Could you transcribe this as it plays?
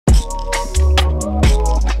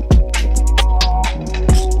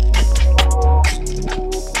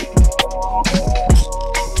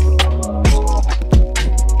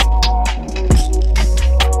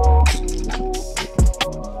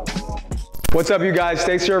What's up, you guys?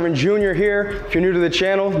 Stacey Ervin Jr. here. If you're new to the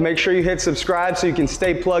channel, make sure you hit subscribe so you can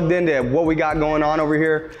stay plugged into what we got going on over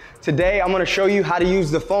here. Today, I'm gonna show you how to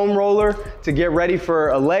use the foam roller to get ready for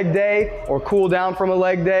a leg day or cool down from a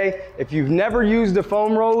leg day. If you've never used a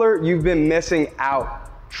foam roller, you've been missing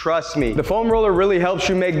out. Trust me. The foam roller really helps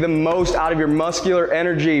you make the most out of your muscular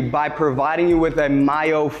energy by providing you with a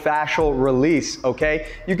myofascial release,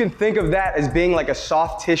 okay? You can think of that as being like a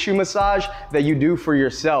soft tissue massage that you do for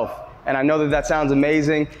yourself. And I know that that sounds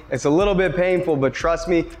amazing. It's a little bit painful, but trust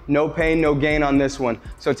me, no pain, no gain on this one.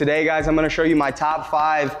 So today, guys, I'm gonna show you my top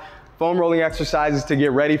 5 foam rolling exercises to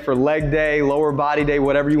get ready for leg day, lower body day,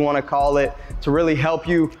 whatever you wanna call it, to really help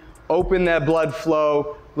you open that blood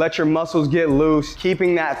flow, let your muscles get loose,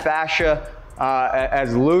 keeping that fascia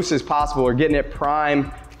as loose as possible, or getting it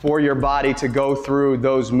primed for your body to go through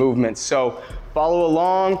those movements. So follow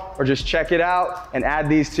along or just check it out and add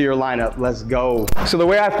these to your lineup. Let's go. So the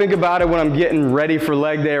way I think about it when I'm getting ready for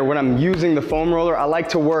leg day or when I'm using the foam roller, I like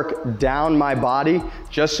to work down my body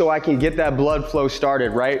just so I can get that blood flow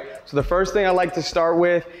started, right? So the first thing I like to start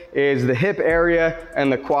with is the hip area and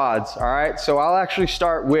the quads, all right? So I'll actually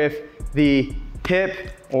start with the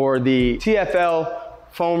hip or the TFL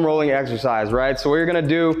foam rolling exercise, right? So what you're gonna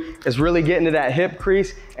do is really get into that hip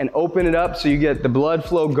crease and open it up so you get the blood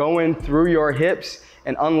flow going through your hips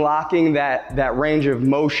and unlocking that range of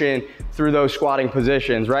motion through those squatting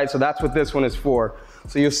positions, right? So that's what this one is for.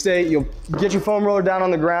 So you'll get your foam roller down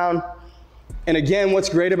on the ground. And again, what's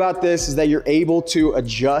great about this is that you're able to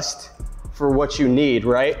adjust for what you need,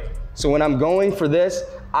 right? So when I'm going for this,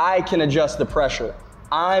 I can adjust the pressure.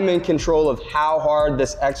 I'm in control of how hard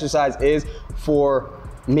this exercise is for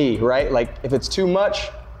me, right? Like if it's too much,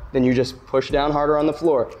 then you just push down harder on the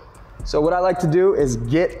floor. So what I like to do is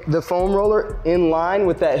get the foam roller in line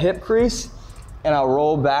with that hip crease, and I'll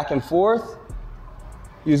roll back and forth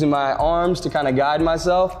using my arms to kind of guide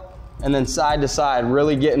myself, and then side to side,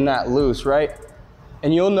 really getting that loose, right?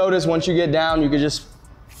 And you'll notice once you get down, you can just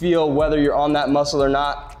feel whether you're on that muscle or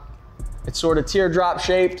not. It's sort of teardrop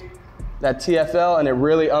shaped, that TFL, and it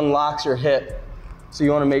really unlocks your hip. So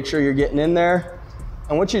you wanna make sure you're getting in there.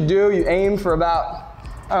 And what you do, you aim for about,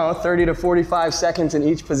 I don't know, 30 to 45 seconds in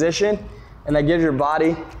each position, and that gives your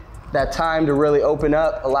body that time to really open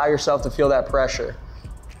up, allow yourself to feel that pressure.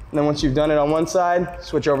 And then once you've done it on one side,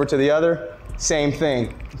 switch over to the other, same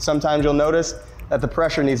thing. Sometimes you'll notice that the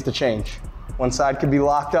pressure needs to change. One side could be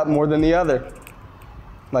locked up more than the other.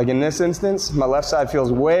 Like in this instance, my left side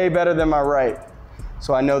feels way better than my right.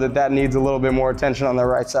 So I know that that needs a little bit more attention on the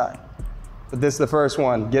right side. But this is the first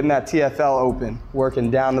one, getting that TFL open,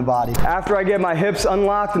 working down the body. After I get my hips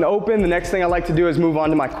unlocked and open, the next thing I like to do is move on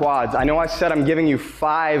to my quads. I know I said I'm giving you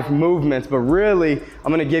 5 movements, but really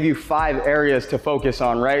I'm gonna give you 5 areas to focus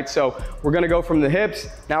on, right? So we're gonna go from the hips,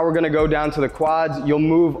 now we're gonna go down to the quads. You'll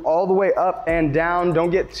move all the way up and down. Don't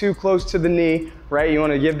get too close to the knee, right? You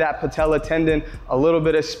wanna give that patella tendon a little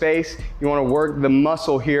bit of space. You wanna work the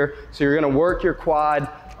muscle here. So you're gonna work your quad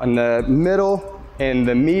on the middle, and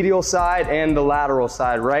the medial side and the lateral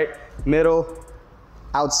side, right? Middle,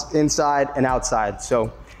 inside, and outside.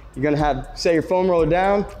 So you're gonna have, say your foam roller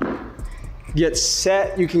down, get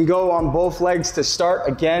set. You can go on both legs to start.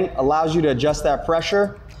 Again, allows you to adjust that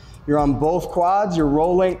pressure. You're on both quads, you're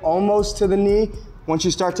rolling almost to the knee. Once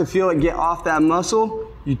you start to feel it get off that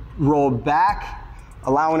muscle, you roll back,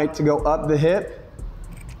 allowing it to go up the hip,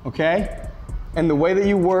 okay? And the way that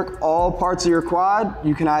you work all parts of your quad,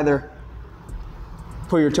 you can either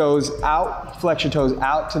pull your toes out, flex your toes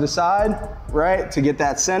out to the side, right, to get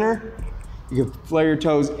that center. You can flare your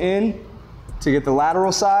toes in to get the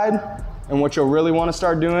lateral side. And what you'll really want to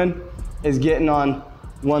start doing is getting on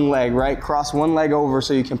one leg, right? Cross one leg over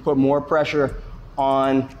so you can put more pressure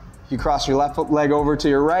on. If you cross your left leg over to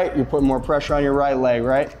your right, you put more pressure on your right leg,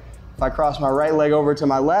 right? If I cross my right leg over to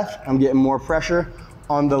my left, I'm getting more pressure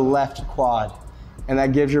on the left quad. And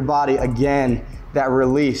that gives your body, again, that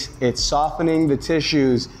release. It's softening the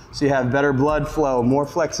tissues so you have better blood flow, more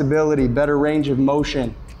flexibility, better range of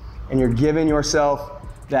motion, and you're giving yourself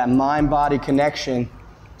that mind-body connection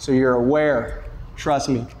so you're aware. Trust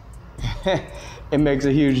me, it makes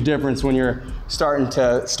a huge difference when you're starting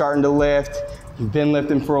to lift. You've been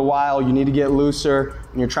lifting for a while, you need to get looser,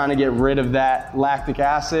 and you're trying to get rid of that lactic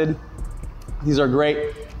acid. These are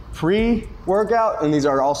great pre-workout, and these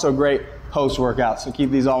are also great post-workout, so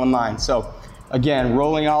keep these all in mind. So again,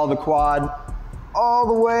 rolling all the quad all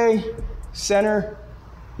the way, center,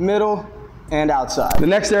 middle, and outside. The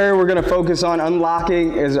next area we're gonna focus on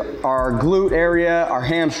unlocking is our glute area, our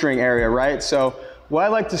hamstring area, right? So what I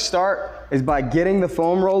like to start is by getting the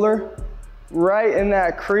foam roller right in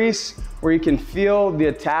that crease where you can feel the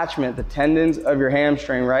attachment, the tendons of your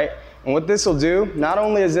hamstring, right? And what this will do, not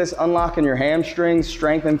only is this unlocking your hamstring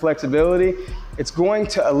strength and flexibility, it's going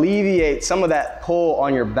to alleviate some of that pull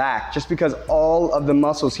on your back just because all of the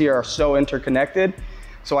muscles here are so interconnected.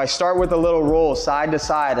 So I start with a little roll side to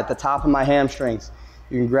side at the top of my hamstrings.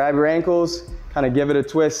 You can grab your ankles, kind of give it a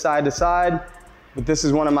twist side to side. But this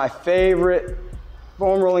is one of my favorite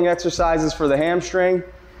foam rolling exercises for the hamstring.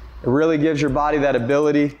 It really gives your body that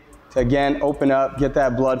ability to, again, open up, get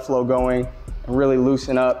that blood flow going, and really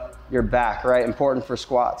loosen up your back, right? Important for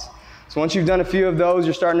squats. So once you've done a few of those,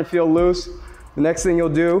 you're starting to feel loose. The next thing you'll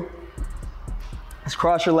do is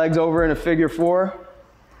cross your legs over in a figure 4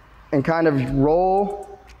 and kind of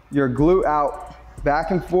roll your glute out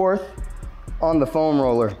back and forth on the foam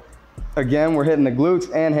roller. Again, we're hitting the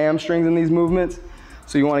glutes and hamstrings in these movements.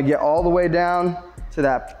 So you want to get all the way down to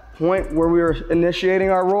that point where we were initiating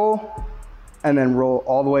our roll and then roll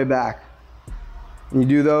all the way back. And you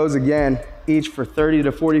do those again, each for 30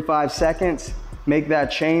 to 45 seconds. Make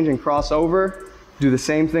that change and cross over. Do the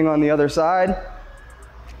same thing on the other side.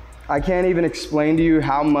 I can't even explain to you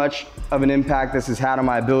how much of an impact this has had on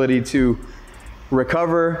my ability to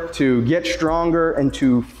recover, to get stronger, and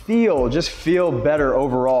to just feel better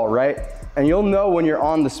overall, right? And you'll know when you're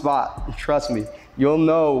on the spot, trust me, you'll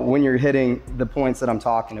know when you're hitting the points that I'm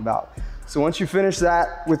talking about. So once you finish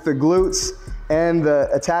that with the glutes and the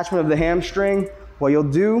attachment of the hamstring, what you'll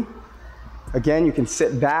do, again, you can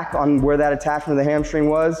sit back on where that attachment of the hamstring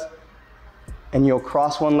was, and you'll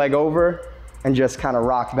cross one leg over and just kind of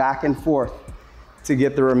rock back and forth to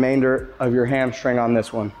get the remainder of your hamstring on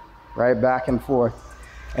this one. Right, back and forth.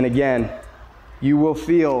 And again, you will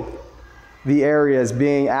feel the areas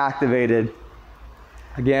being activated.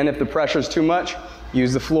 Again, if the pressure is too much,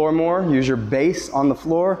 use the floor more, use your base on the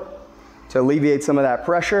floor to alleviate some of that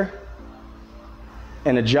pressure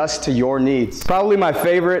and adjust to your needs. Probably my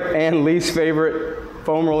favorite and least favorite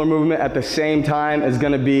foam roller movement at the same time is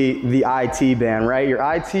gonna be the IT band, right? Your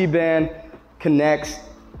IT band connects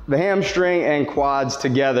the hamstring and quads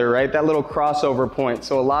together, right? That little crossover point.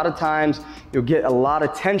 So a lot of times you'll get a lot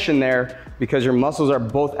of tension there because your muscles are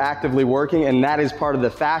both actively working, and that is part of the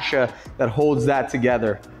fascia that holds that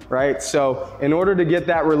together, right? So in order to get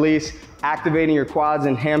that release, activating your quads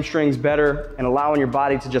and hamstrings better and allowing your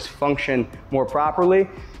body to just function more properly,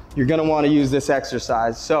 you're gonna wanna use this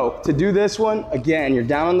exercise. So to do this one, again, you're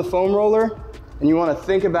down on the foam roller and you wanna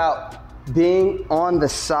think about being on the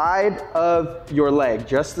side of your leg,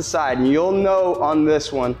 just the side. And you'll know on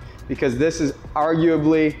this one because this is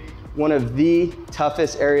arguably one of the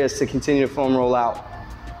toughest areas to continue to foam roll out.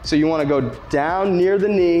 So you want to go down near the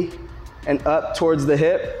knee and up towards the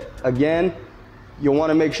hip. Again, you'll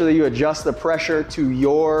want to make sure that you adjust the pressure to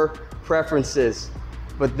your preferences.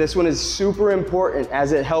 But this one is super important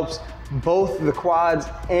as it helps both the quads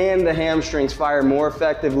and the hamstrings fire more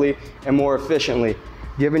effectively and more efficiently,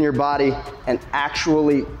 giving your body an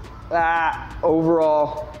actually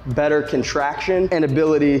overall better contraction and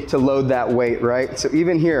ability to load that weight, right? So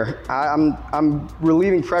even here, I'm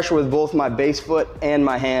relieving pressure with both my base foot and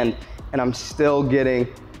my hand, and I'm still getting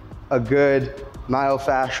a good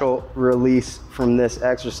myofascial release from this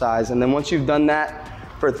exercise. And then once you've done that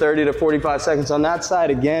for 30 to 45 seconds on that side,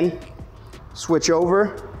 again, switch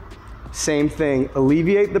over, same thing,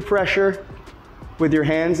 alleviate the pressure with your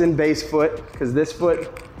hands and base foot, because this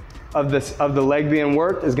foot of the leg being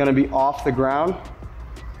worked is gonna be off the ground.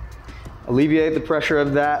 Alleviate the pressure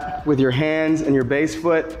of that with your hands and your base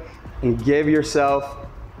foot and give yourself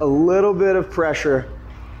a little bit of pressure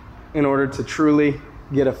in order to truly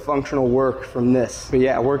get a functional work from this. But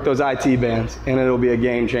yeah, work those IT bands and it'll be a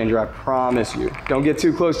game changer, I promise you. Don't get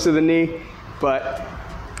too close to the knee, but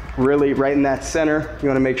really right in that center, you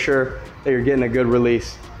wanna make sure that you're getting a good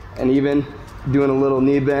release. And even doing a little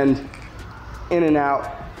knee bend in and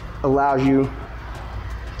out allows you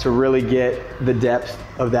to really get the depth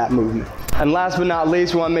of that movement. And last but not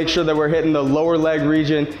least, we want to make sure that we're hitting the lower leg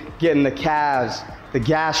region, getting the calves, the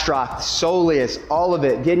gastroc, the soleus, all of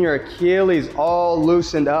it, getting your Achilles all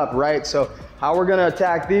loosened up, right? So how we're gonna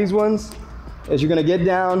attack these ones is you're gonna get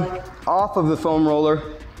down off of the foam roller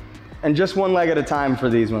and just one leg at a time for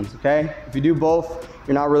these ones, okay? If you do both,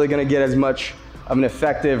 you're not really gonna get as much of an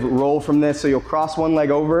effective roll from this. So you'll cross one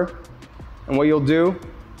leg over, and what you'll do,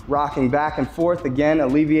 rocking back and forth, again,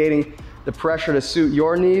 alleviating the pressure to suit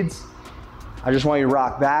your needs. I just want you to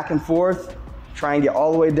rock back and forth, try and get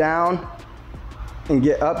all the way down and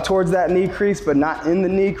get up towards that knee crease, but not in the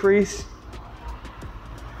knee crease.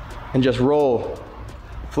 And just roll.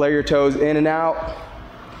 Flare your toes in and out.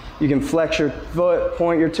 You can flex your foot,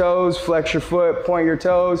 point your toes, flex your foot, point your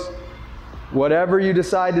toes. Whatever you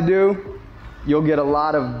decide to do, you'll get a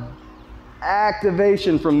lot of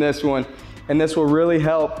activation from this one, and this will really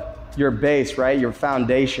help your base, right? Your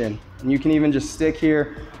foundation. And you can even just stick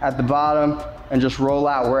here at the bottom and just roll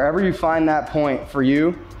out. Wherever you find that point for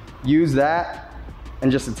you, use that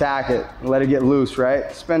and just attack it and let it get loose,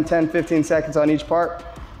 right? Spend 10, 15 seconds on each part,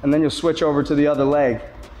 and then you'll switch over to the other leg.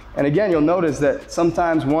 And again, you'll notice that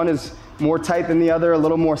sometimes one is more tight than the other, a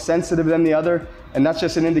little more sensitive than the other, and that's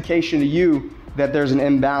just an indication to you that there's an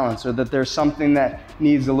imbalance or that there's something that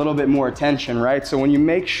needs a little bit more attention, right? So when you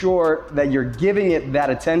make sure that you're giving it that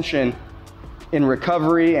attention in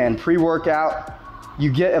recovery and pre-workout,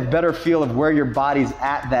 you get a better feel of where your body's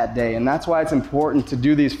at that day. And that's why it's important to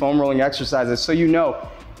do these foam rolling exercises, so you know,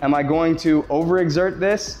 am I going to overexert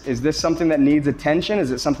this? Is this something that needs attention?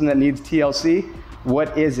 Is it something that needs TLC?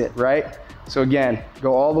 What is it, right? So again,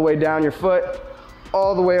 go all the way down your foot,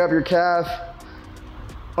 all the way up your calf,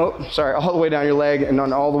 all the way down your leg, and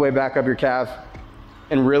then all the way back up your calf,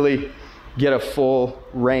 and really get a full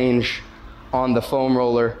range on the foam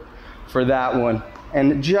roller for that one.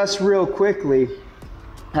 And just real quickly,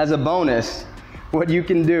 as a bonus, what you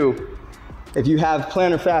can do, if you have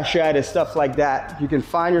plantar fasciitis, stuff like that, you can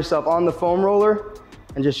find yourself on the foam roller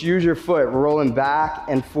and just use your foot rolling back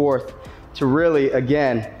and forth to really,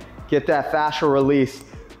 again, get that fascial release.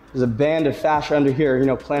 There's a band of fascia under here. You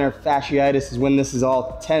know, plantar fasciitis is when this is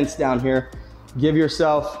all tense down here. Give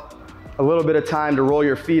yourself a little bit of time to roll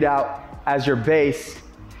your feet out as your base,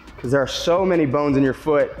 because there are so many bones in your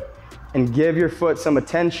foot, and give your foot some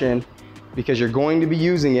attention, because you're going to be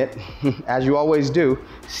using it, as you always do,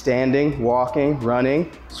 standing, walking,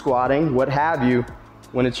 running, squatting, what have you.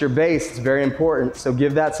 When it's your base, it's very important. So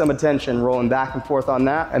give that some attention, rolling back and forth on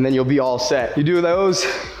that, and then you'll be all set. You do those,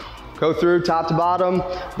 go through top to bottom,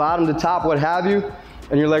 bottom to top, what have you,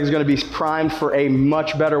 and your leg's gonna be primed for a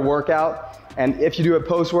much better workout. And if you do it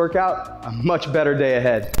post-workout, a much better day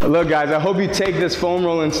ahead. Look guys, I hope you take this foam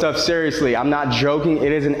rolling stuff seriously. I'm not joking,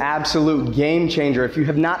 it is an absolute game changer. If you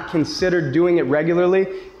have not considered doing it regularly,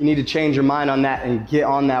 you need to change your mind on that and get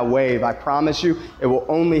on that wave. I promise you, it will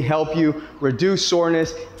only help you reduce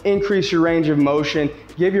soreness, increase your range of motion,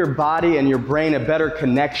 give your body and your brain a better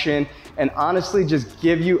connection, and honestly just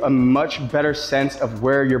give you a much better sense of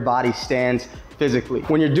where your body stands physically.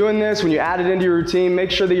 When you're doing this, when you add it into your routine, make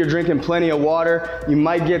sure that you're drinking plenty of water. You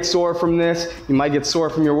might get sore from this. You might get sore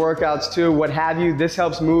from your workouts too, what have you. This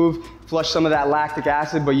helps move, flush some of that lactic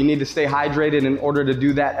acid, but you need to stay hydrated in order to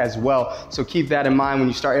do that as well. So keep that in mind when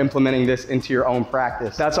you start implementing this into your own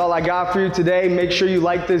practice. That's all I got for you today. Make sure you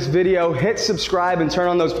like this video, hit subscribe, and turn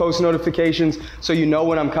on those post notifications so you know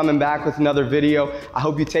when I'm coming back with another video. I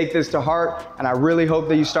hope you take this to heart, and I really hope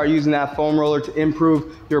that you start using that foam roller to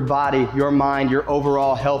improve your body, your mind, your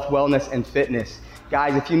overall health, wellness, and fitness.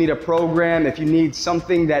 Guys, if you need a program, if you need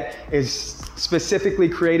something that is specifically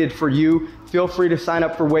created for you, feel free to sign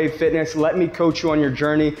up for Wave Fitness. Let me coach you on your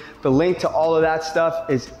journey. The link to all of that stuff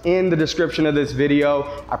is in the description of this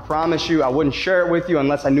video. I promise you, I wouldn't share it with you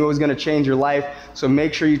unless I knew it was gonna change your life. So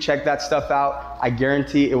make sure you check that stuff out. I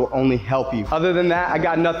guarantee it will only help you. Other than that, I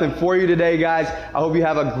got nothing for you today, guys. I hope you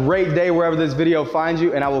have a great day wherever this video finds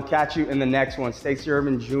you, and I will catch you in the next one. Stacey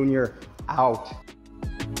Ervin Jr. out.